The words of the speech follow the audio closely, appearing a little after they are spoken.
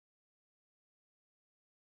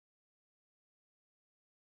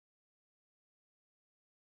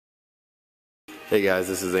Hey guys,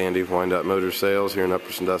 this is Andy from Wyandot Motor Sales here in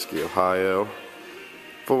Upper Sandusky, Ohio.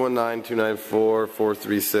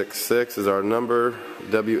 419-294-4366 is our number.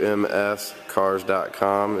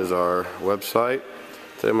 WMScars.com is our website.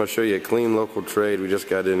 Today I'm going to show you a clean local trade we just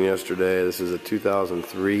got in yesterday. This is a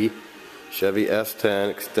 2003 Chevy S10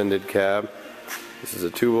 extended cab. This is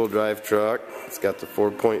a two-wheel drive truck. It's got the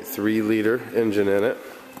 4.3 liter engine in it.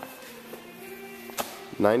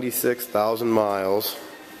 96,000 miles.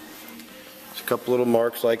 There's a couple little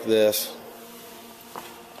marks like this.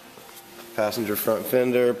 Passenger front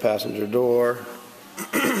fender, passenger door.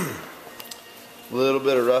 A little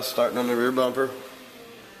bit of rust starting on the rear bumper.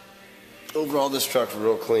 Overall, this truck's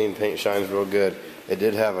real clean. Paint shines real good. It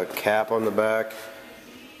did have a cap on the back.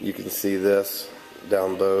 You can see this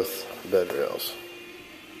down both bed rails.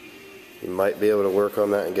 You might be able to work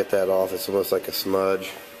on that and get that off. It's almost like a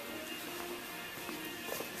smudge.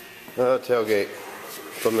 Tailgate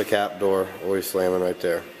from the cap door, always slamming right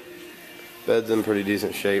there. Bed's in pretty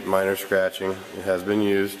decent shape, minor scratching. It has been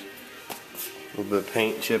used. A little bit of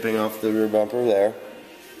paint chipping off the rear bumper there.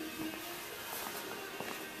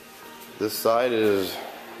 This side is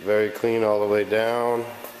very clean all the way down.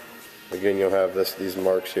 Again, you'll have these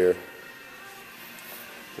marks here.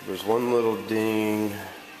 There's one little ding.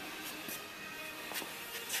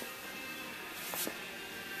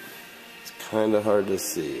 It's kind of hard to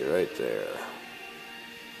see right there.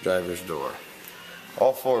 Driver's door.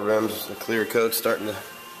 All four rims, the clear coat's starting to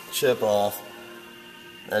chip off.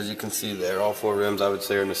 As you can see there, all four rims I would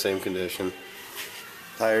say are in the same condition.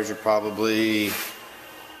 Tires are probably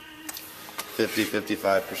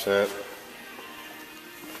 50-55%.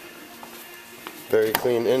 Very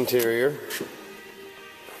clean interior.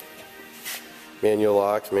 Manual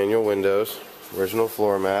locks, manual windows, original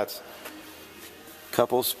floor mats.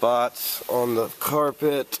 Couple spots on the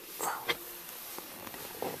carpet.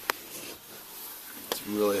 It's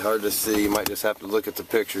really hard to see. You might just have to look at the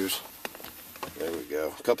pictures. There we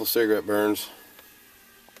go. A couple cigarette burns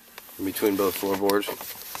in between both floorboards.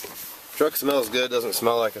 Truck smells good. Doesn't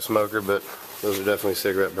smell like a smoker, but those are definitely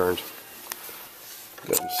cigarette burns.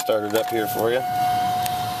 Go ahead and start it up here for you.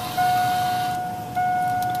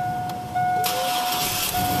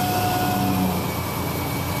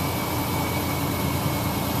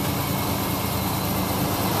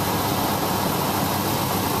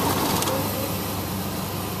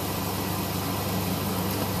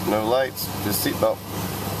 No lights, just seatbelt.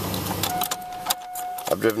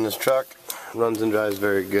 I've driven this truck, runs and drives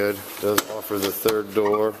very good. Does offer the third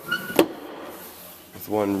door with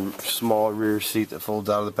one small rear seat that folds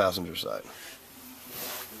out of the passenger side.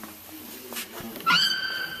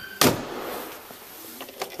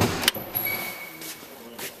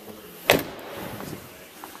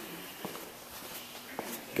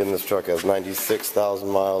 Again, this truck has 96,000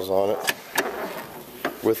 miles on it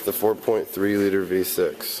with the 4.3 liter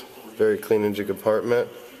V6. Very clean engine compartment,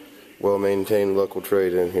 well maintained local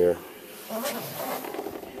trade in here.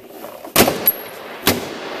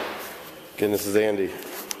 Again, this is Andy,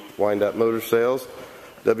 Wyandot Motor Sales,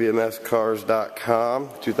 WMScars.com,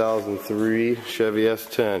 2003 Chevy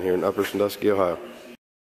S10 here in Upper Sandusky, Ohio.